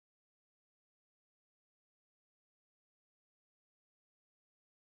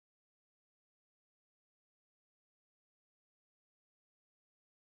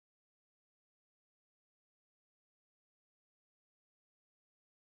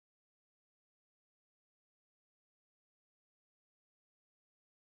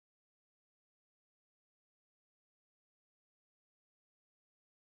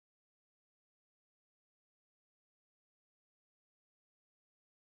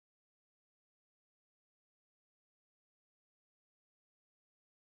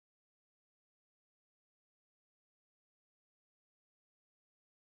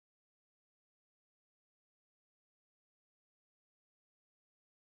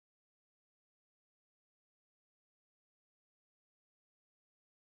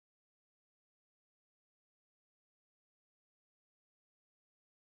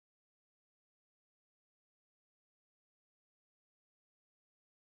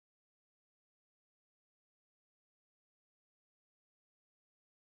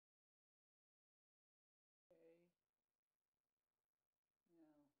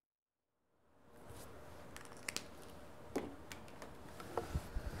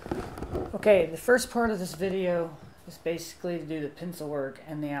Okay, the first part of this video is basically to do the pencil work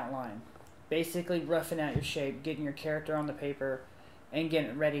and the outline. Basically roughing out your shape, getting your character on the paper, and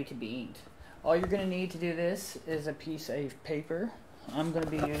getting it ready to be inked. All you're going to need to do this is a piece of paper. I'm going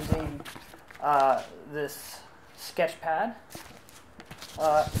to be using this sketch pad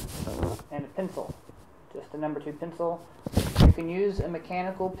and a pencil, just a number 2 pencil. You can use a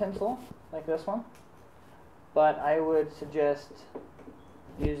mechanical pencil like this one, but I would suggest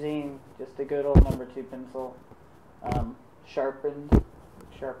using just a good old number 2 pencil, sharpen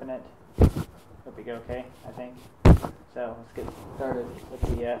it. Hope you go okay, I think. So let's get started with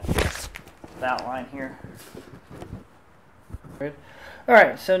the outline here.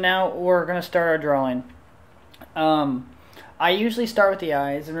 Alright, so now we're going to start our drawing. I usually start with the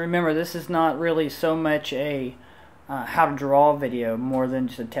eyes, and remember, this is not really so much a how to draw video, more than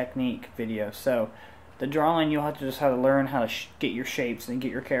just a technique video. So the drawing, you'll have to just have to learn how to get your shapes and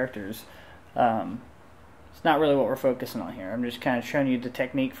get your characters. It's not really what we're focusing on here. I'm just kind of showing you the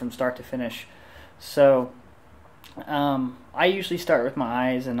technique from start to finish. So I usually start with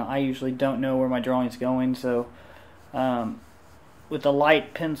my eyes, and I usually don't know where my drawing's going. So with a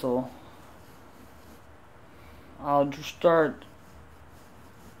light pencil, I'll just start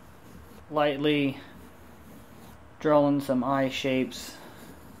lightly drawing some eye shapes.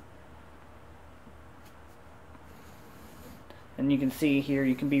 And you can see here,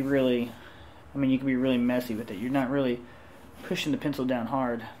 you can be really, you can be really messy with it. You're not really pushing the pencil down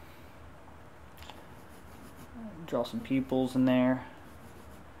hard. Draw some pupils in there.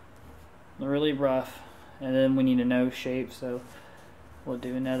 They're really rough. And then we need a nose shape, so we'll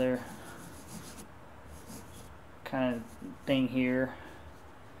do another kind of thing here.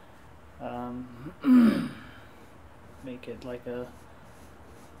 Make it like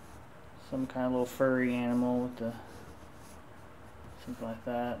some kind of little furry animal with something like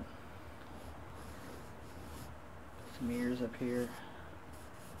that. Some ears up here.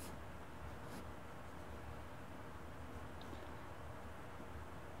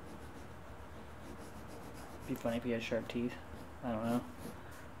 Be funny if he had sharp teeth. I don't know.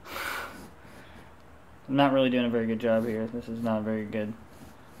 I'm not really doing a very good job here. This is not very good.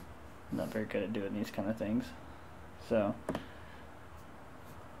 I'm not very good at doing these kind of things. So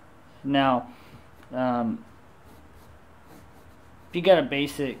now, if you got a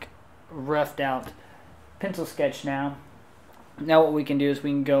basic roughed out pencil sketch now what we can do is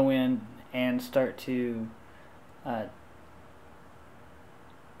we can go in and start to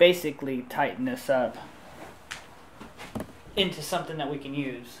basically tighten this up into something that we can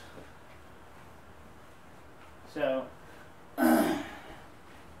use. So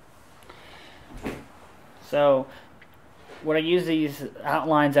what I use these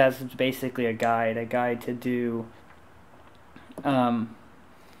outlines as is basically a guide to do our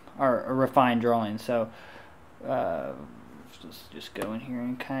refined drawing. So let's just go in here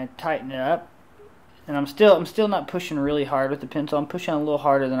and kind of tighten it up. And I'm still not pushing really hard with the pencil. I'm pushing a little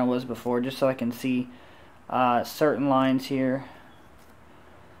harder than I was before, just so I can see certain lines here.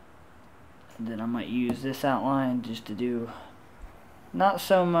 And then I might use this outline just to do not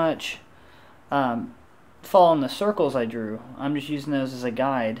so much following the circles I drew. I'm just using those as a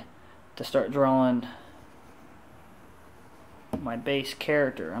guide to start drawing my base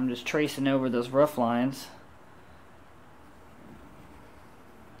character. I'm just tracing over those rough lines,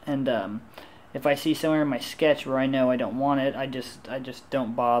 and if I see somewhere in my sketch where I know I don't want it, I just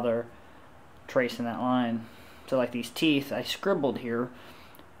don't bother tracing that line. So like these teeth, I scribbled here,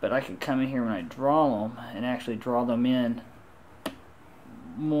 but I could come in here when I draw them and actually draw them in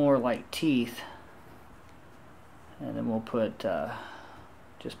more like teeth. And then we'll put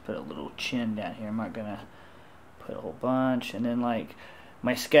just put a little chin down here. I'm not gonna put a whole bunch. And then, like,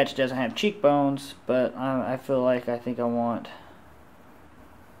 my sketch doesn't have cheekbones, but I feel like I think I want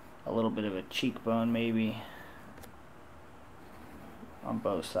a little bit of a cheekbone maybe on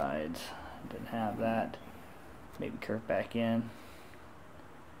both sides. Didn't have that. Maybe curve back in.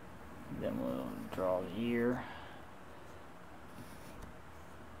 Then we'll draw the ear.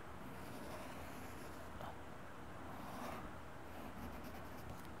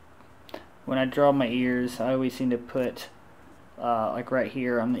 When I draw my ears, I always seem to put like right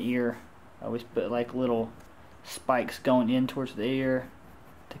here on the ear, I always put like little spikes going in towards the ear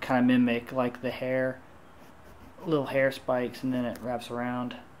to kind of mimic like the hair, little hair spikes, and then it wraps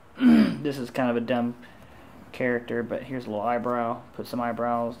around. This is kind of a dumb character, but here's a little eyebrow. Put some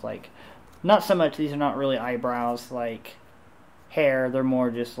eyebrows, like, not so much, these are not really eyebrows like hair, they're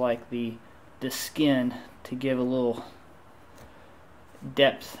more just like the skin to give a little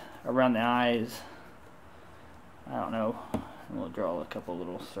depth around the eyes. I don't know. We'll draw a couple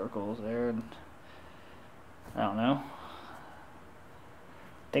little circles there. And I don't know.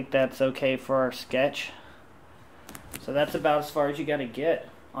 I think that's okay for our sketch. So that's about as far as you got to get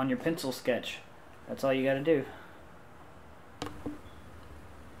on your pencil sketch. That's all you got to do.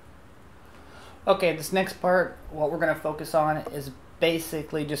 Okay, this next part, what we're going to focus on is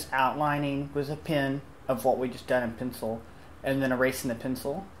basically just outlining with a pen of what we just done in pencil and then erasing the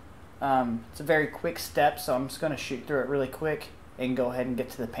pencil. It's a very quick step, so I'm just going to shoot through it really quick and go ahead and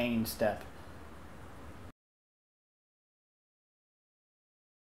get to the painting step.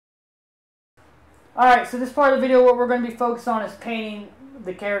 Alright, so this part of the video, what we're going to be focused on is painting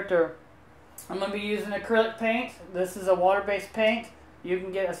the character. I'm going to be using acrylic paint. This is a water-based paint. You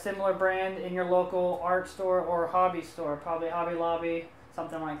can get a similar brand in your local art store or hobby store, probably Hobby Lobby,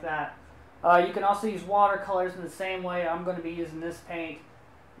 something like that. You can also use watercolors in the same way. I'm going to be using this paint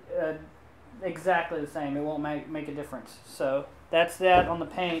exactly the same. It won't make a difference. So that's that on the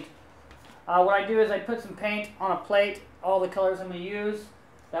paint. What I do is I put some paint on a plate, all the colors I'm going to use.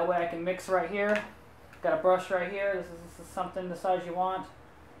 That way I can mix right here. Got a brush right here. This is something the size you want.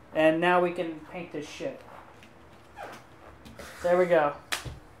 And now we can paint this shit. There we go.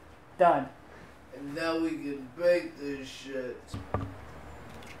 Done. And now we can paint this shit.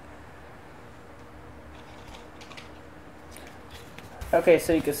 Okay,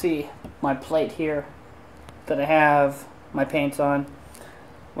 so you can see my plate here that I have my paints on.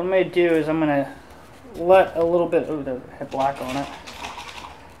 What I'm going to do is I'm going to let a little bit, oh, that had black on it.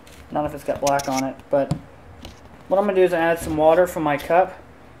 Not if it's got black on it, but what I'm going to do is add some water from my cup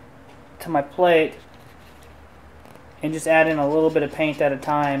to my plate and just add in a little bit of paint at a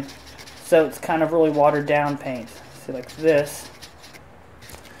time, so it's kind of really watered down paint. See, like this.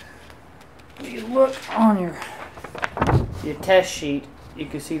 If you look on your test sheet, you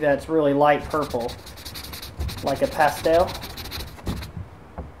can see that it's really light purple, like a pastel,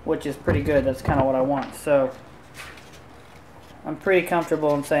 which is pretty good. That's kind of what I want. So I'm pretty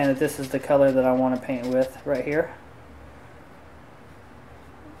comfortable in saying that this is the color that I want to paint with right here.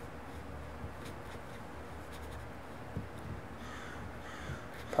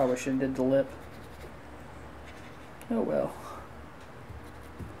 Probably should have did the lip. Oh well.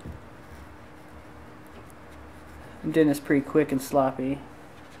 I'm doing this pretty quick and sloppy.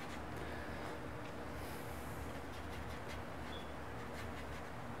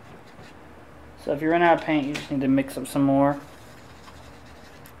 So if you run out of paint, you just need to mix up some more.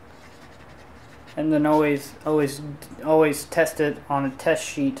 And then always test it on a test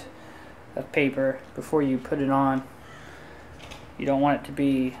sheet of paper before you put it on. You don't want it to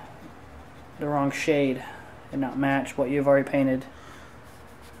be the wrong shade and not match what you've already painted.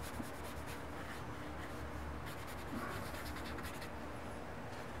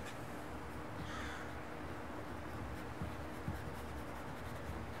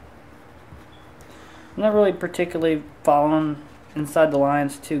 I'm not really particularly following inside the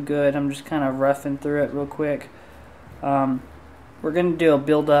lines too good. I'm just kind of roughing through it real quick. We're going to do a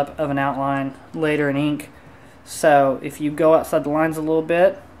build-up of an outline later in ink. So if you go outside the lines a little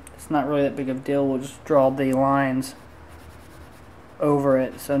bit, it's not really that big of a deal. We'll just draw the lines over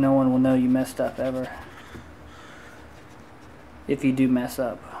it so no one will know you messed up ever. If you do mess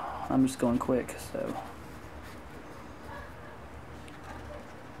up. I'm just going quick, so.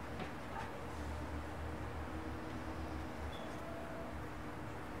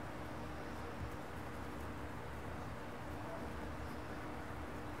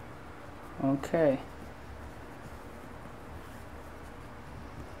 Okay.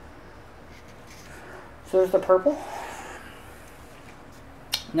 So there's the purple.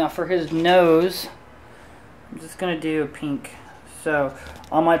 Now for his nose, I'm just going to do a pink. So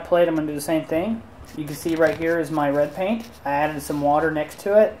on my plate I'm going to do the same thing. You can see right here is my red paint. I added some water next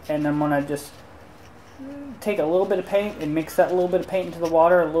to it, and I'm going to just take a little bit of paint and mix that little bit of paint into the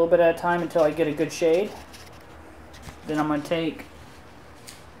water a little bit at a time until I get a good shade. Then I'm going to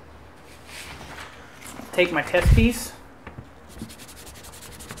take my test piece.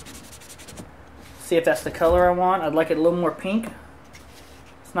 See if that's the color I want. I'd like it a little more pink.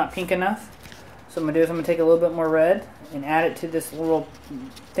 It's not pink enough. So I'm going to do is I'm going to take a little bit more red and add it to this little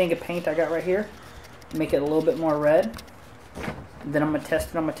thing of paint I got right here. Make it a little bit more red. And then I'm going to test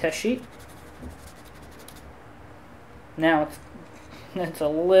it on my test sheet. Now it's a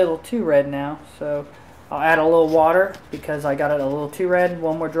little too red now, so I'll add a little water because I got it a little too red.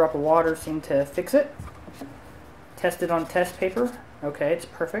 One more drop of water seemed to fix it. Test it on test paper. Okay, it's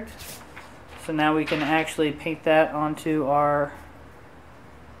perfect. So now we can actually paint that onto our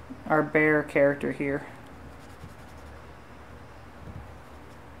bear character here.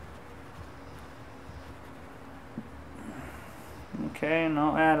 Okay, and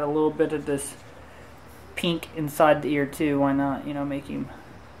I'll add a little bit of this pink inside the ear too. Why not? You know, make him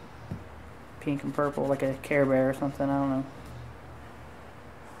pink and purple like a Care Bear or something. I don't know.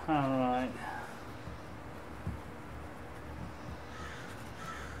 Alright.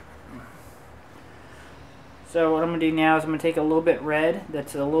 So what I'm gonna do now is I'm gonna take a little bit red.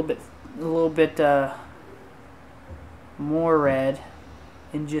 That's a little bit more red,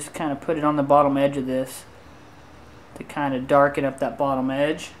 and just kind of put it on the bottom edge of this to kind of darken up that bottom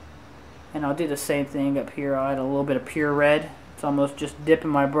edge. And I'll do the same thing up here. I'll add a little bit of pure red. It's almost just dipping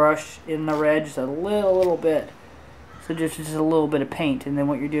my brush in the red just a little bit. So just a little bit of paint. And then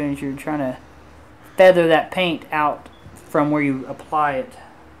what you're doing is you're trying to feather that paint out from where you apply it.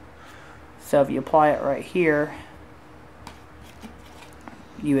 So if you apply it right here,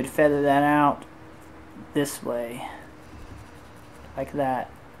 you would feather that out this way, like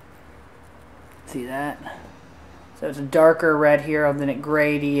that. See that? So it's a darker red here, and then it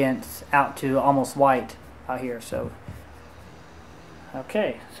gradients out to almost white out here. So,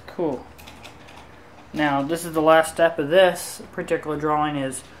 okay, it's cool. Now this is the last step of this particular drawing.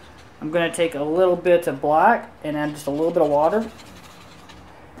 Is I'm going to take a little bit of black and add just a little bit of water.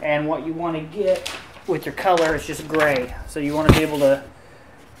 And what you want to get with your color is just gray. So you want to be able to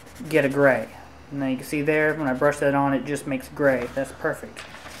get a gray. And then you can see there, when I brush that on, it just makes gray. That's perfect.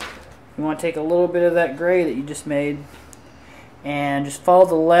 You want to take a little bit of that gray that you just made and just follow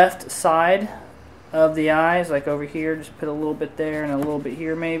the left side of the eyes, like over here. Just put a little bit there and a little bit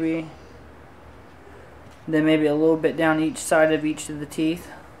here maybe. Then maybe a little bit down each side of each of the teeth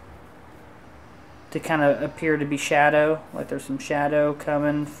to kind of appear to be shadow, like there's some shadow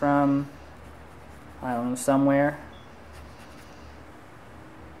coming from, I don't know, somewhere.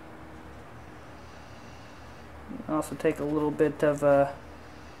 Also take a little bit of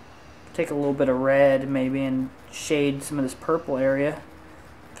red maybe and shade some of this purple area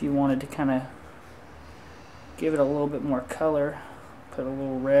if you wanted to kind of give it a little bit more color. Put a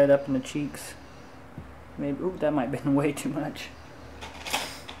little red up in the cheeks. Maybe, ooh, that might have been way too much.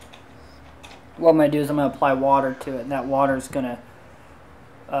 What I'm going to do is I'm going to apply water to it, and that water is going to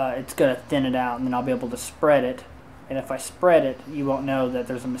it's going to thin it out, and then I'll be able to spread it. And if I spread it, you won't know that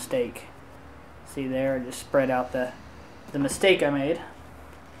there's a mistake. See there, I just spread out the mistake I made.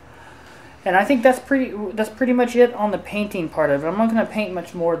 And I think that's pretty much it on the painting part of it. I'm not going to paint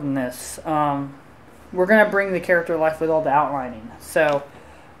much more than this. We're going to bring the character to life with all the outlining. So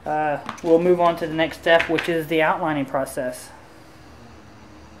we'll move on to the next step, which is the outlining process.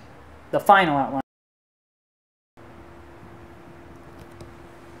 The final outline.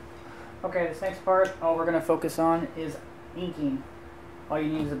 Okay, this next part, all we're going to focus on is inking. All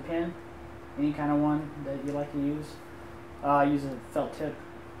you need is a pen, any kind of one that you like to use. Use a felt tip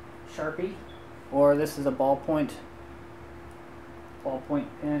Sharpie, or this is a ballpoint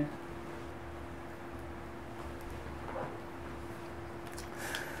pen.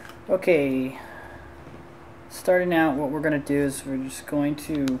 Okay, starting out, what we're going to do is we're just going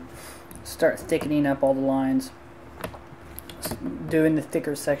to start thickening up all the lines, doing the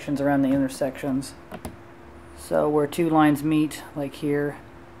thicker sections around the intersections. So where two lines meet, like here,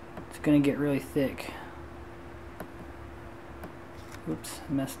 it's going to get really thick. Oops,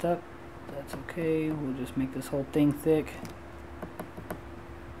 messed up. That's okay. We'll just make this whole thing thick.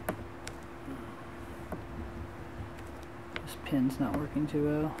 This pen's not working too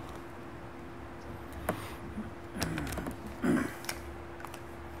well.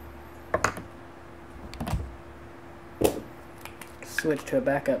 Switch to a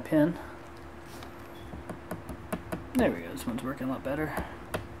backup pen. There we go. This one's working a lot better.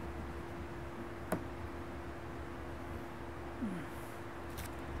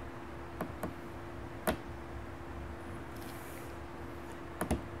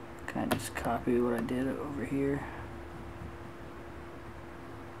 Kind of just copy what I did over here.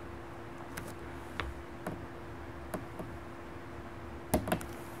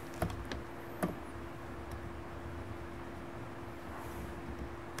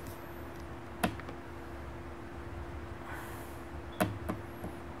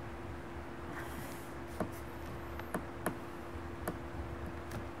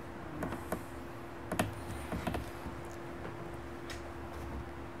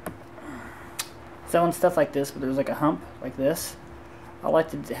 So on stuff like this, where there's like a hump like this, I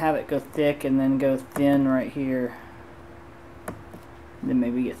like to have it go thick and then go thin right here. And then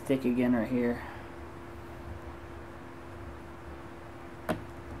maybe get thick again right here.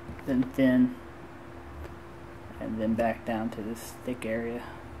 Then thin. And then back down to this thick area.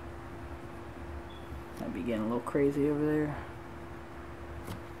 Might be getting a little crazy over there.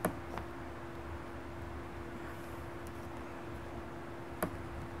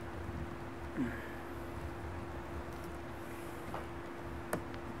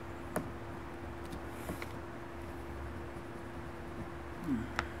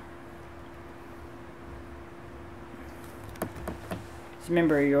 Just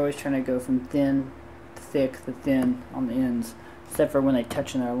remember, you're always trying to go from thin to thick to thin on the ends, except for when they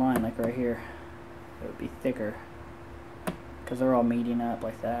touch in their line, like right here. It would be thicker because they're all meeting up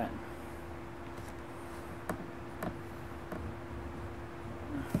like that.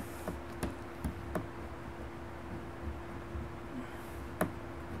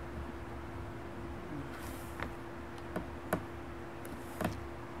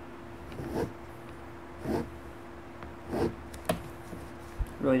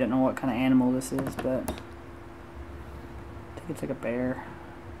 Really don't know what kind of animal this is, but I think it's like a bear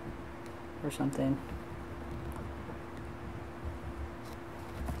or something.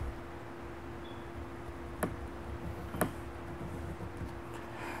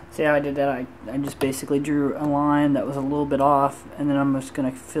 See how I did that? I just basically drew a line that was a little bit off, and then I'm just going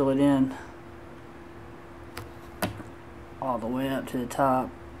to fill it in all the way up to the top.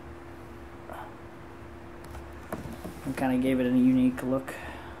 And kind of gave it a unique look.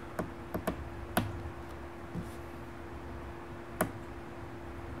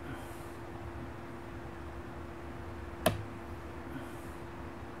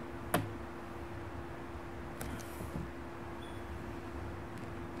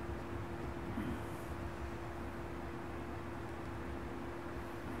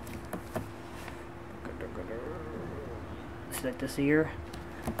 Like this here,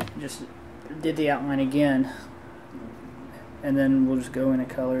 just did the outline again, and then we'll just go in and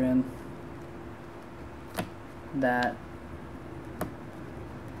color in that.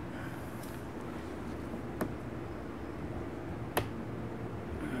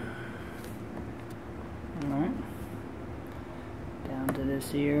 Alright, down to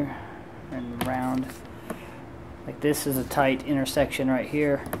this here and round. Like this is a tight intersection right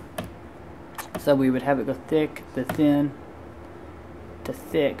here, so we would have it go thick to thin to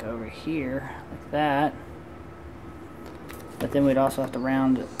thick over here like that, but then we'd also have to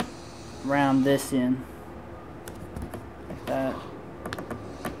round this in like that.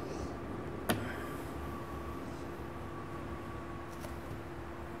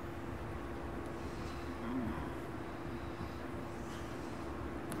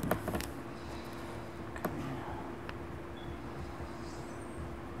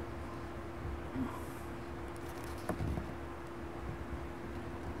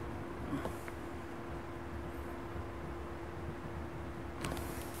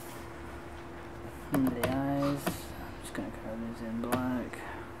 And the eyes, I'm just going to color these in black.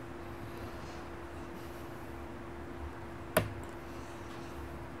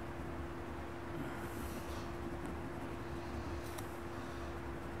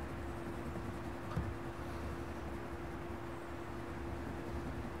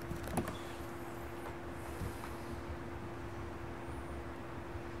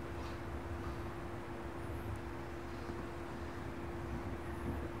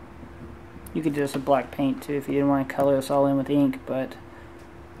 You could do this with black paint too if you didn't want to color this all in with ink, but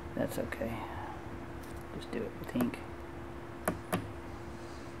that's okay. Just do it with ink.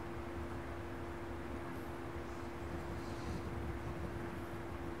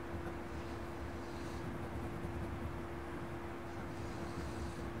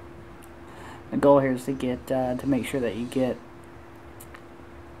 The goal here is to get to make sure that you get,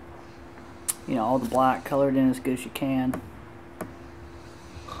 you know, all the black colored in as good as you can.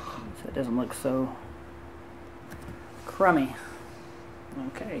 So it doesn't look so crummy.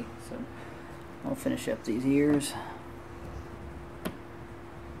 Okay, so I'll finish up these ears.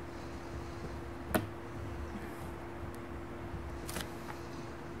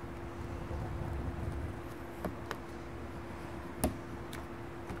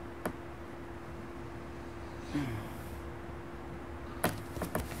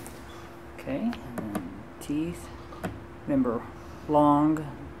 Okay, and then teeth. Remember, long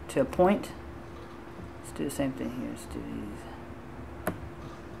to a point. Let's do the same thing here. Let's do these.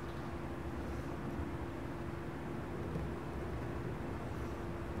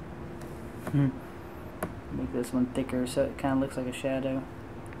 Make this one thicker so it kind of looks like a shadow.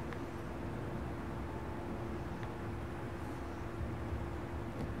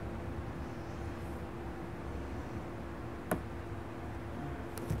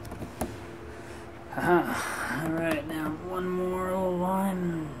 Alright, now one more little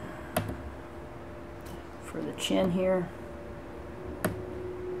line for the chin here.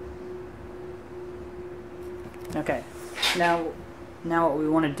 Okay, now what we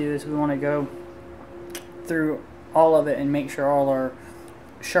want to do is we want to go through all of it and make sure all our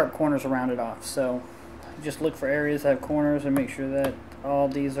sharp corners are rounded off. So just look for areas that have corners and make sure that all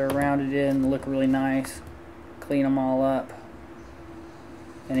these are rounded in, look really nice. Clean them all up.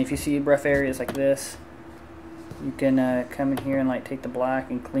 And if you see rough areas like this, you can come in here and like take the black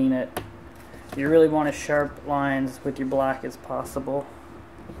and clean it. You really want as sharp lines with your black as possible.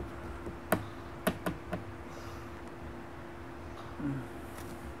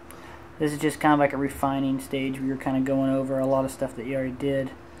 This is just kind of like a refining stage where you're kind of going over a lot of stuff that you already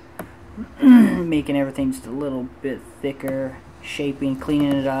did. Making everything just a little bit thicker, shaping,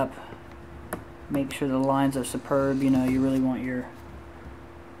 cleaning it up. Make sure the lines are superb. You know, you really want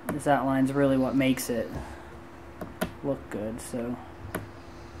this outline's really what makes it look good. So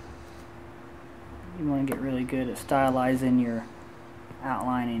you want to get really good at stylizing your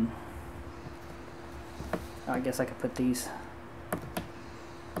outlining. I guess I could put some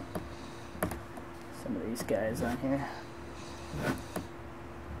of these guys on here.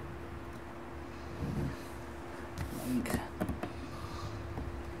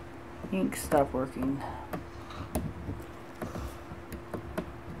 Ink stopped working.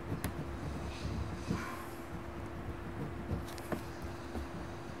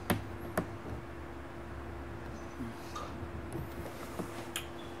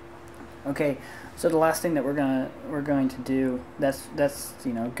 Okay, so the last thing that we're going to do, that's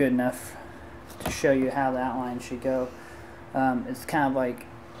you know, good enough to show you how the outline should go. It's kind of like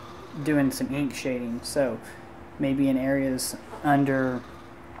doing some ink shading. So maybe in areas under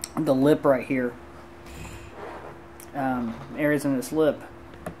the lip right here, areas in this lip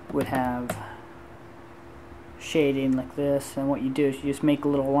would have shading like this, and what you do is you just make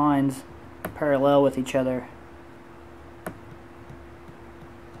little lines parallel with each other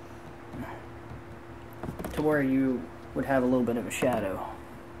to where you would have a little bit of a shadow.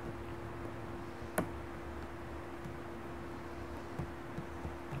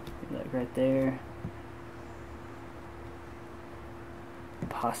 Like right there,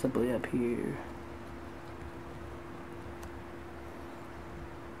 possibly up here.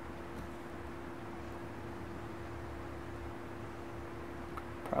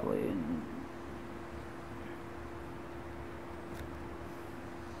 Probably in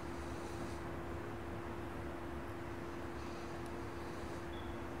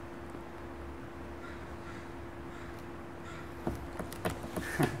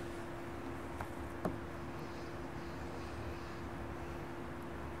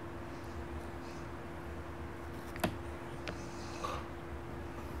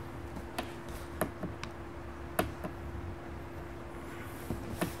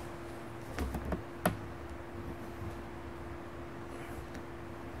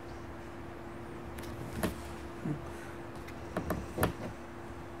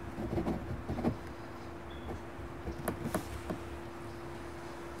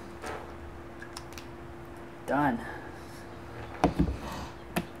done.